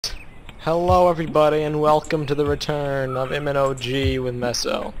Hello everybody and welcome to the return of MNOG with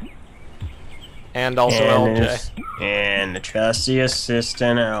Meso. And also LJ. And the trusty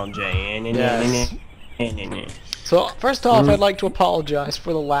assistant LJ. Yes. So first off, I'd like to apologize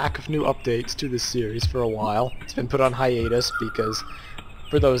for the lack of new updates to this series for a while. It's been put on hiatus because,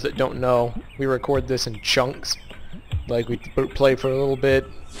 for those that don't know, we record this in chunks. Like we play for a little bit,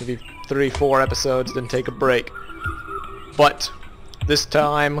 maybe 3-4 episodes, then take a break. But this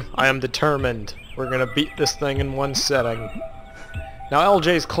time, I am determined. We're gonna beat this thing in one setting. Now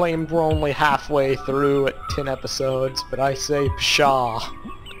LJ's claimed we're only halfway through at 10 episodes, but I say pshaw.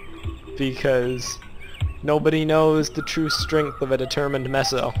 Because nobody knows the true strength of a determined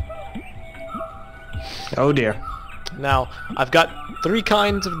Meso. Oh dear. Now, I've got 3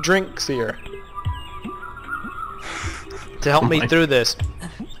 kinds of drinks here to help me through this.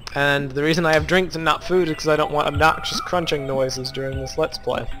 And the reason I have drinks and not food is because I don't want obnoxious crunching noises during this Let's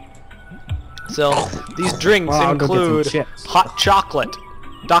Play. So, these drinks include hot chocolate,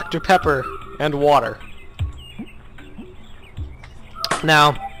 Dr. Pepper, and water.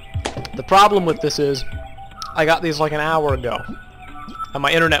 Now, the problem with this is, I got these like an hour ago, and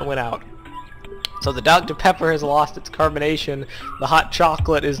my internet went out. So the Dr. Pepper has lost its carbonation, the hot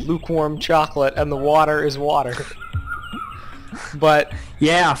chocolate is lukewarm chocolate, and the water is water. But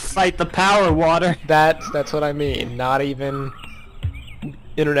yeah, fight the power, water. That's what I mean. Not even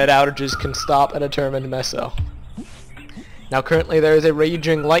internet outages can stop a determined Meso. Now currently there is a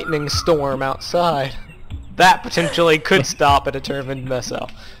raging lightning storm outside. That potentially could stop a determined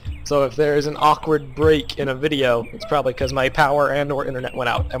Meso. So if there is an awkward break in a video, it's probably because my power and or internet went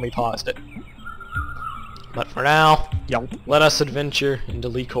out and we paused it. But for now, let us adventure into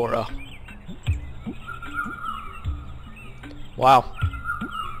Le-Koro. Wow.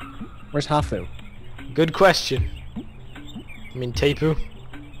 Where's Hafu? Good question. I mean, Tepu?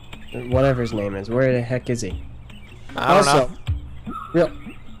 Whatever his name is. Where the heck is he? I don't know.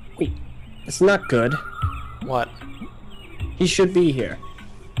 Wait. It's not good. What? He should be here.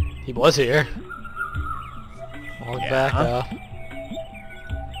 He was here. I'll look back up.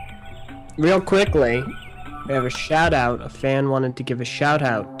 Real quickly, we have a shout out. A fan wanted to give a shout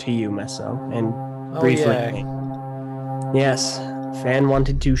out to you, Meso, and briefly. Yeah. Yes, fan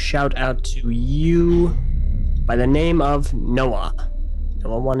wanted to shout out to you by the name of Noah.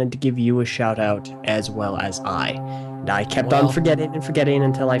 Noah wanted to give you a shout out as well as I. And I kept on forgetting and forgetting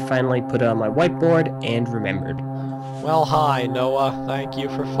until I finally put it on my whiteboard and remembered. Well, hi, Noah. Thank you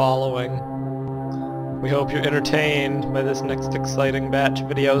for following. We hope you're entertained by this next exciting batch of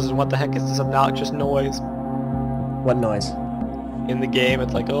videos. And what the heck is this obnoxious noise? What noise? In the game,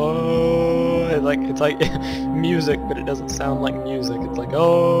 it's like, oh, it's like music, but it doesn't sound like music. It's like,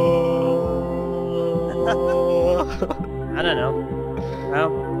 oh. I don't know.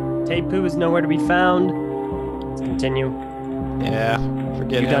 Well, Tepu is nowhere to be found. Let's continue. Yeah,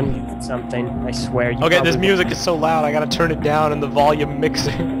 forget you him. You done something. I swear you. Okay, this music is so loud. I gotta turn it down in the volume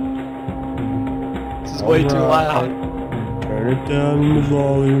mixer. This is way too loud. Turn it down in the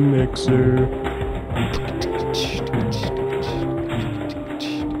volume mixer.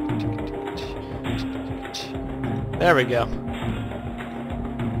 There we go.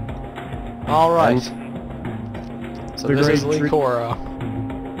 Alright. So this is Le-Koro.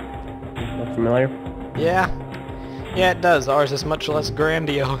 Look familiar? Yeah. Yeah, it does. Ours is much less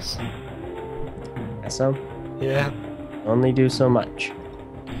grandiose. So? Yeah. Only do so much.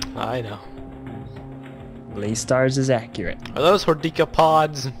 I know. At least ours is accurate. Are those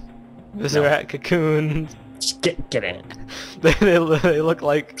hordecapods? Mesonak cocoons? Just get in. they look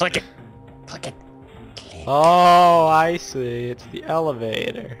like... Click it. Click it. Oh, I see. It's the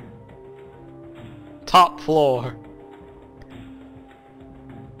elevator. Top floor.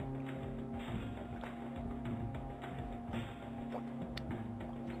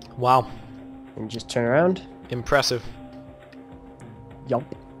 Wow. And just turn around. Impressive. Yup.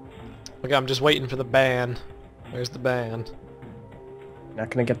 Look, I'm just waiting for the band. Where's the band?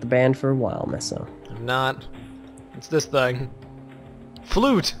 Not gonna get the band for a while, Meso. I'm not. It's this thing.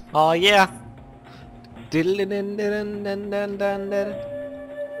 Flute! Oh yeah! Hey,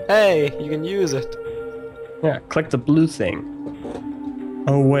 you can use it. Yeah, click the blue thing.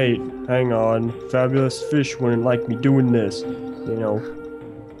 Oh wait, hang on. Fabulous Fish wouldn't like me doing this. You know,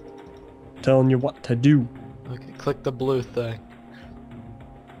 telling you what to do. Okay, click the blue thing.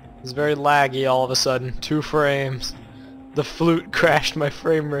 It's very laggy all of a sudden. 2 frames. The flute crashed my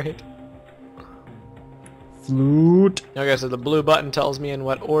frame rate. Flute. Okay, so the blue button tells me in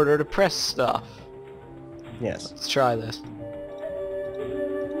what order to press stuff. Yes. Let's try this.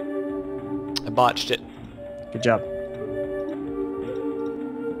 I botched it. Good job.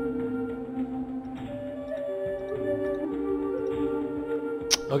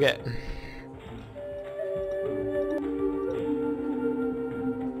 Okay.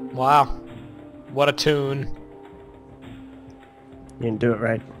 Wow. What a tune. You didn't do it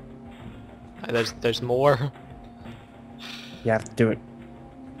right. There's more. You have to do it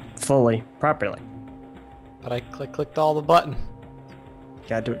fully, properly. But I clicked all the button. You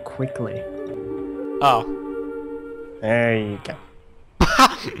gotta do it quickly. Oh. There you go.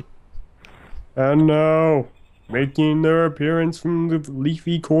 And now, making their appearance from the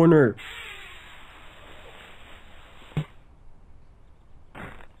leafy corner.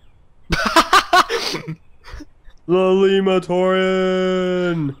 The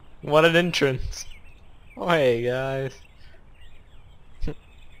Lematoran! What an entrance. Oh, hey, guys.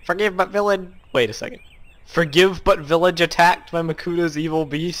 Forgive but village... Wait a second. Forgive but village attacked by Makuda's evil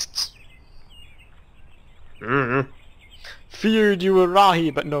beasts. Feared you were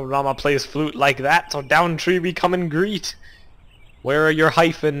Rahi, but no Rama plays flute like that, so down tree we come and greet. Where are your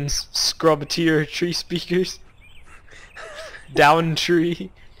hyphens, scrub tier tree speakers? Down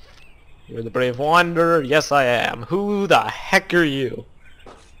tree. You're the brave wanderer? Yes I am. Who the heck are you?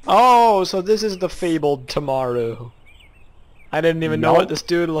 Oh, so this is the fabled Tamaru. I didn't even know what this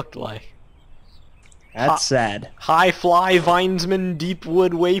dude looked like. That's sad. High fly vinesman, deep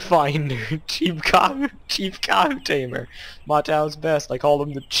wood wayfinder, cheap Kahu tamer. Matao's best. I call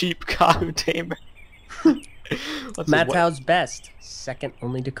him the cheap Kahu tamer. Matao's best. Second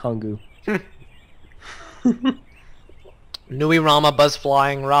only to Kongu. Nui Rama buzz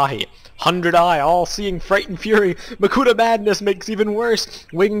flying Rahi. 100 eye, all seeing fright and fury. Makuta madness makes even worse.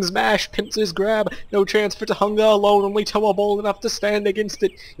 Wings mash, pincers grab. No chance for Tahunga alone, only Toa bold enough to stand against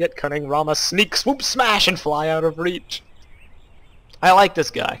it. Yet cunning Rama sneak, swoop, smash, and fly out of reach. I like this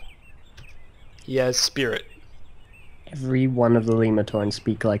guy. He has spirit. Every one of the Lematoran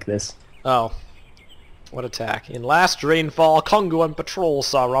speak like this. Oh. What attack. In last rainfall, Kongu on patrol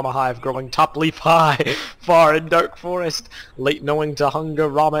saw Rama hive growing top leaf high, far in dark forest. Late knowing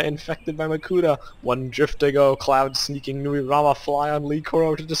Tahunga, Rama infected by Makuta. One drift ago, cloud sneaking Nui Rama fly on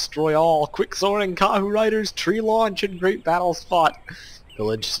Le-Koro to destroy all. Quick soaring Kahu riders, tree launch, and great battles fought.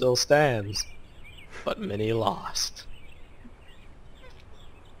 Village still stands, but many lost.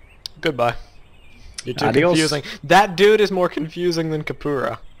 Goodbye. You're too confusing. That dude is more confusing than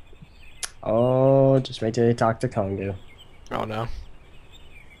Kapura. Oh, just wait till you talk to Kongu. Oh no.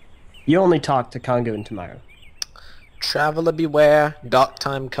 You only talk to Kongu and Tamaru. Traveler beware, dark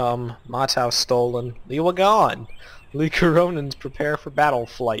time come, Matao stolen, Liwa gone. Le-Koronans prepare for battle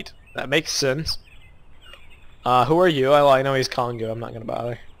flight. That makes sense. Who are you? Well, I know he's Kongu, I'm not gonna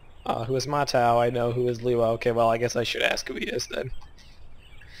bother. Who is Matao? I know who is Liwa. Okay, well I guess I should ask who he is then.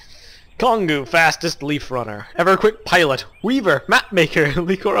 Kongu, fastest leaf runner, ever quick pilot, weaver, mapmaker,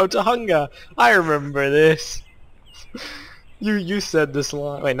 Le-Koro Tahunga. I remember this. You said this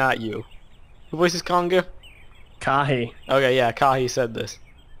line. Wait, not you. Who voices Kongu? Kahi. Okay, yeah, Kahi said this.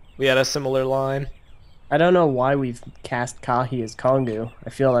 We had a similar line. I don't know why we've cast Kahi as Kongu.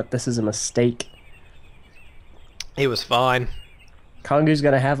 I feel that this is a mistake. He was fine. Kongu's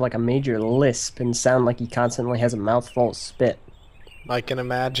gonna have like a major lisp and sound like he constantly has a mouthful of spit. I can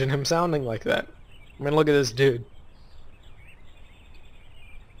imagine him sounding like that. I mean, look at this dude.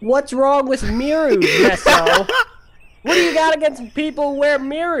 What's wrong with Mirus, Meso? What do you got against people who wear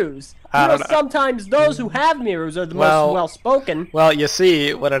Mirus? You know, sometimes those who have Mirus are the most well-spoken. Well, you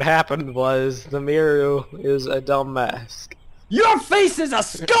see, what had happened was the Miru is a dumb mask. Your face is a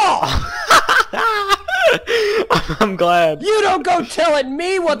skull! I'm glad. You don't go telling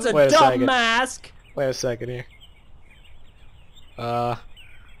me what's a dumb mask! Wait a second here.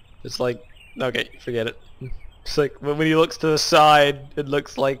 It's like, okay, forget it. It's like, when he looks to the side, it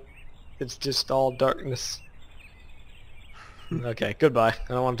looks like it's just all darkness. Okay, goodbye.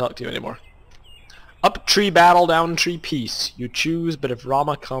 I don't want to talk to you anymore. Up tree battle, down tree peace. You choose, but if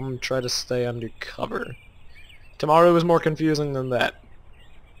Rama come, try to stay under cover. Tamaru was more confusing than that.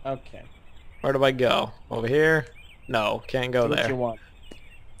 Okay. Where do I go? Over here? No, can't go there. Do what you want.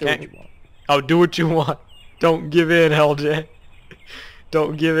 Do what you want. Oh, do what you want. Don't give in, LJ.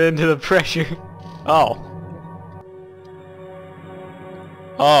 Don't give in to the pressure. Oh.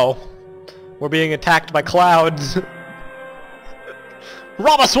 Oh. We're being attacked by clouds.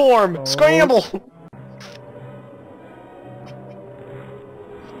 Rama swarm! Oh. Scramble!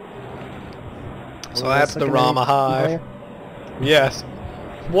 So that's the Rama hive. Yes.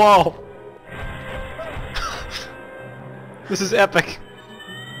 Whoa! This is epic.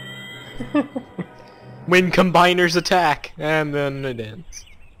 When combiners attack, and then it ends.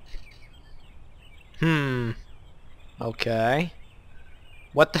 Okay.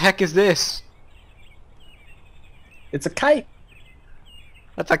 What the heck is this? It's a kite.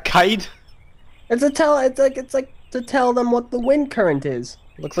 That's a kite? It's like to tell them what the wind current is.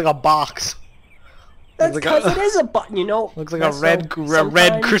 Looks like a box. That's Looks because like it is a button, you know. Looks like a red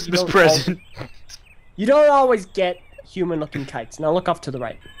Christmas present. You don't always get human-looking kites. Now look off to the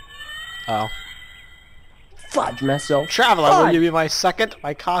right. Oh. Fudge, Meso. Traveler, Fudge. will you be my second?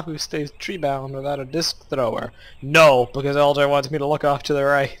 My Kahu stays tree-bound without a disc thrower. No, because Elder wants me to look off to the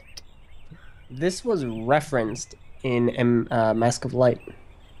right. This was referenced in Mask of Light.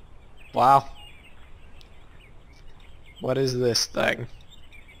 Wow. What is this thing?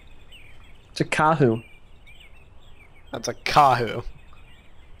 It's a Kahu. That's a Kahu.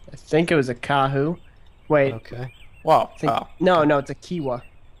 I think it was a Kahu. Wait. Okay. Whoa. Oh. No, it's a Kiwa.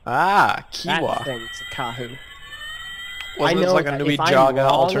 Ah, Kiwa. That thing's a Kahu. Wasn't I know this like a that Nui if I'm Jaga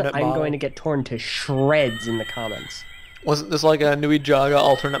wrong, alternate I'm model? going to get torn to shreds in the comments. Wasn't this like a Nui Jaga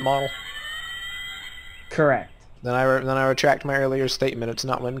alternate model? Correct. Then I retract my earlier statement. It's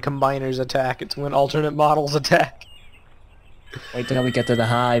not when combiners attack, it's when alternate models attack. Wait till we get to the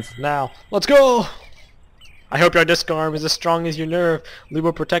hive. Now, let's go! I hope your disc arm is as strong as your nerve. Lube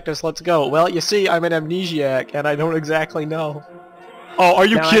will protect us, let's go. Well, you see, I'm an amnesiac, and I don't exactly know. Oh, are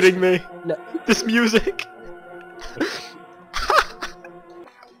you kidding me? No. This music?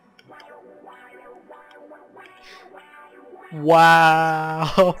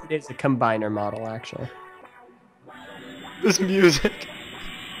 Wow. It is a combiner model, actually. This music.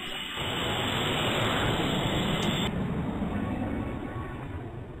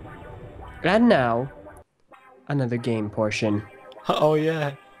 And now, another game portion. Oh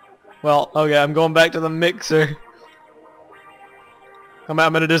yeah. Well, okay, I'm going back to the mixer. I'm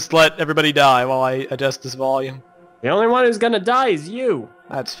gonna just let everybody die while I adjust this volume. The only one who's gonna die is you.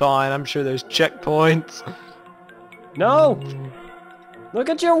 That's fine, I'm sure there's checkpoints. No! Look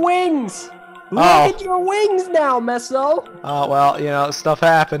at your wings! Look Oh. at your wings now, Meso! Oh, well, you know, stuff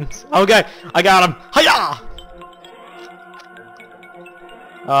happens. Okay, I got him! Hiya!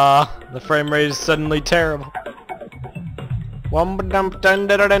 The frame rate is suddenly terrible. You're not gonna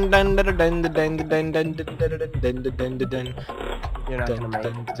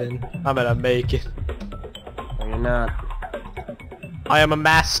make it. I'm gonna make it. No, you're not. I am a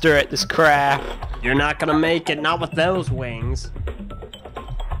master at this craft. You're not gonna make it, not with those wings.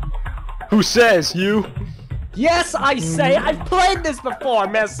 Who says? You? Yes, I say! I've played this before,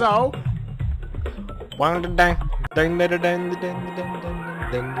 Meso!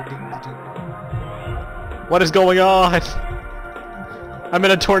 What is going on? I'm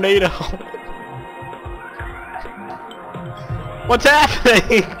in a tornado. What's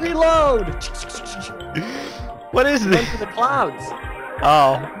happening? Reload! What is Run this? for the clouds.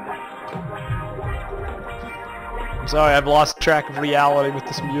 Oh. I'm sorry, I've lost track of reality with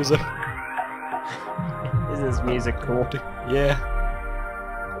this music. Isn't this music cool? Yeah.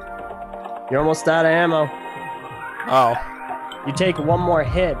 You're almost out of ammo. Oh. You take one more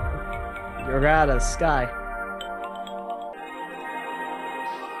hit, you're out of the sky.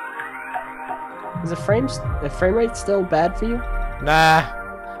 Is the frame rate still bad for you? Nah.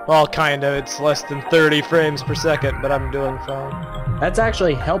 Well, kind of. It's less than 30 frames per second, but I'm doing fine. That's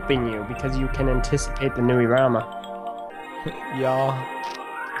actually helping you because you can anticipate the Nui Rama. Yeah.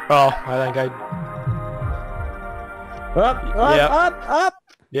 Oh, I think I... Up!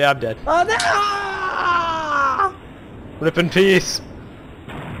 Yeah, I'm dead. Oh, no! Rip in peace.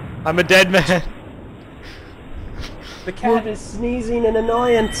 I'm a dead man. The cat is sneezing in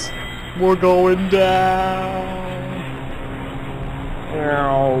annoyance. We're going down.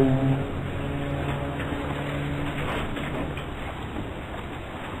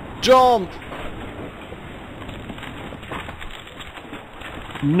 Jump!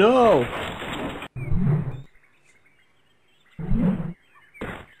 No!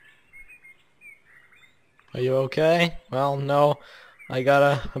 Are you okay? Well, no. I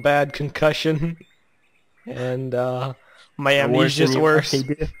got a bad concussion. And, my amnesia's worse.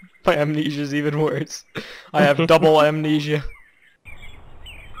 My amnesia's even worse. I have double amnesia.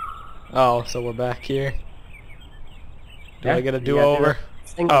 Oh, so we're back here. Do I get a do-over?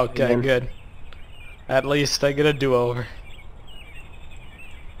 Okay, good. At least I get a do-over.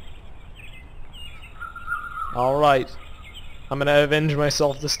 Alright. I'm gonna avenge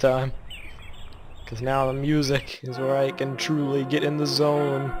myself this time. Because now the music is where I can truly get in the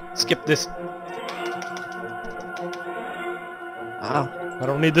zone. Skip this. Wow. I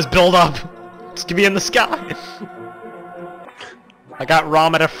don't need this build-up. Just get me in the sky. I got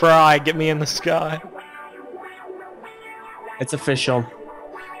Rama to fry. Get me in the sky. It's official.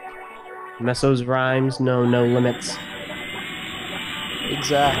 Meso's rhymes know no limits.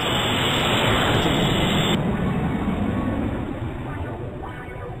 Exactly.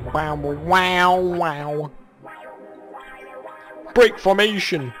 Wow, wow, wow. Break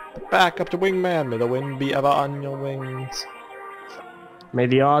formation. Back up to wingman. May the wind be ever on your wings. May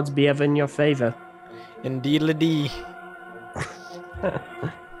the odds be ever in your favor. Indeed-a-dee.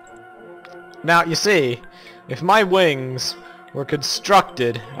 Now, you see, if my wings were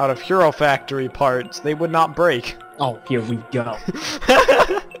constructed out of Hero Factory parts, they would not break. Oh, here we go.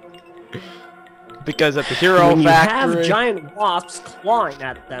 Because at the Hero When you Factory... have giant wasps clawing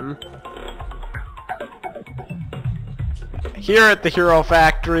at them. Here at the Hero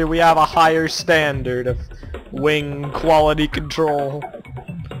Factory, we have a higher standard of wing quality control.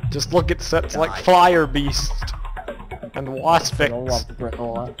 Just look at sets like Flyer Beast and Waspix.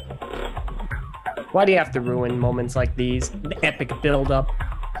 Why do you have to ruin moments like these? The epic build-up,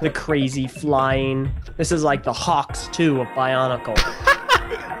 the crazy flying. This is like the Hawks 2 of Bionicle.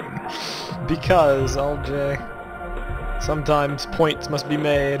 Because, LJ, sometimes points must be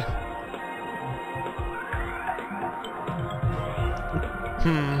made.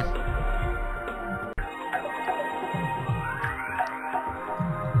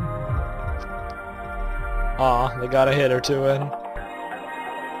 Aw, they got a hit or two in.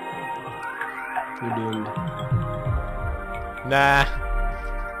 You're doomed. Nah.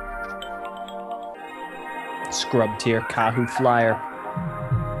 Scrub tier Kahoo Flyer.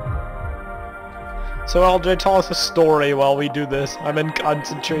 So LJ, tell us a story while we do this. I'm in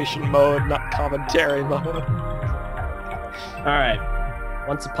concentration mode, not commentary mode. Alright.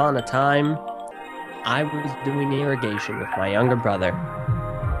 Once upon a time, I was doing irrigation with my younger brother.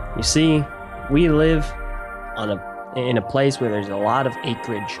 You see, we live in a place where there's a lot of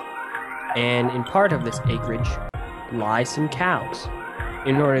acreage. And in part of this acreage lie some cows.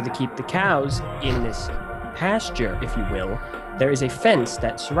 In order to keep the cows in this pasture, if you will, there is a fence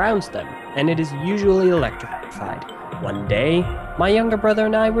that surrounds them, and it is usually electrified. One day, my younger brother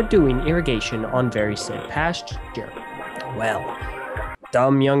and I were doing irrigation on very said pasture. Well,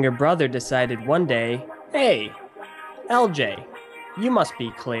 dumb younger brother decided one day, hey, LJ, you must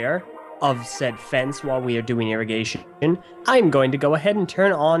be clear of said fence while we are doing irrigation. I'm going to go ahead and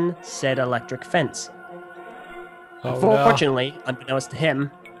turn on said electric fence. Oh, Unfortunately, unbeknownst to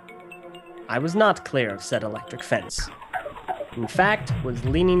him, I was not clear of said electric fence. In fact, was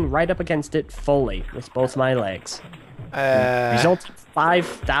leaning right up against it fully with both my legs. Resulting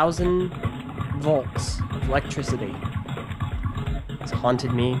 5,000 volts of electricity. It's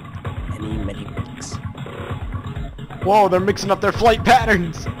haunted me many, many weeks. Whoa, they're mixing up their flight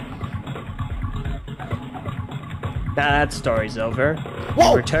patterns! Now that story's over.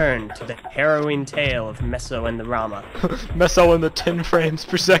 Whoa! We return to the harrowing tale of Meso and the Rama. Meso in the 10 frames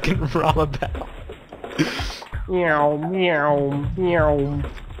per second Rama battle. Meow, meow, meow.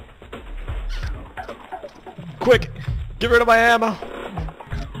 Quick! Get rid of my ammo!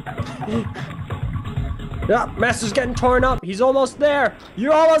 Yeah, Meso's getting torn up. He's almost there.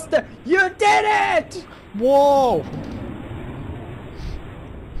 You're almost there. You did it! Whoa!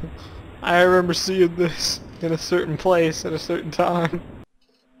 I remember seeing this in a certain place at a certain time.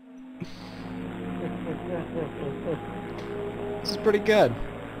 This is pretty good.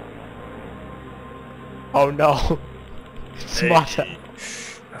 Oh no. It's Mata.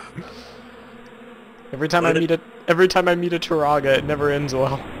 Every time I meet a Turaga, it never ends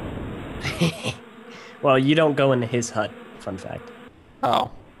well. Well, you don't go into his hut. Fun fact. Oh.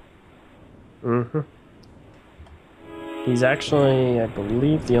 Mm-hmm. He's actually, I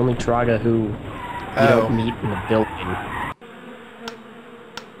believe, the only Turaga who you don't meet in the building.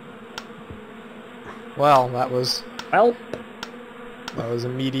 Well, that was Well,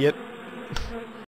 immediate.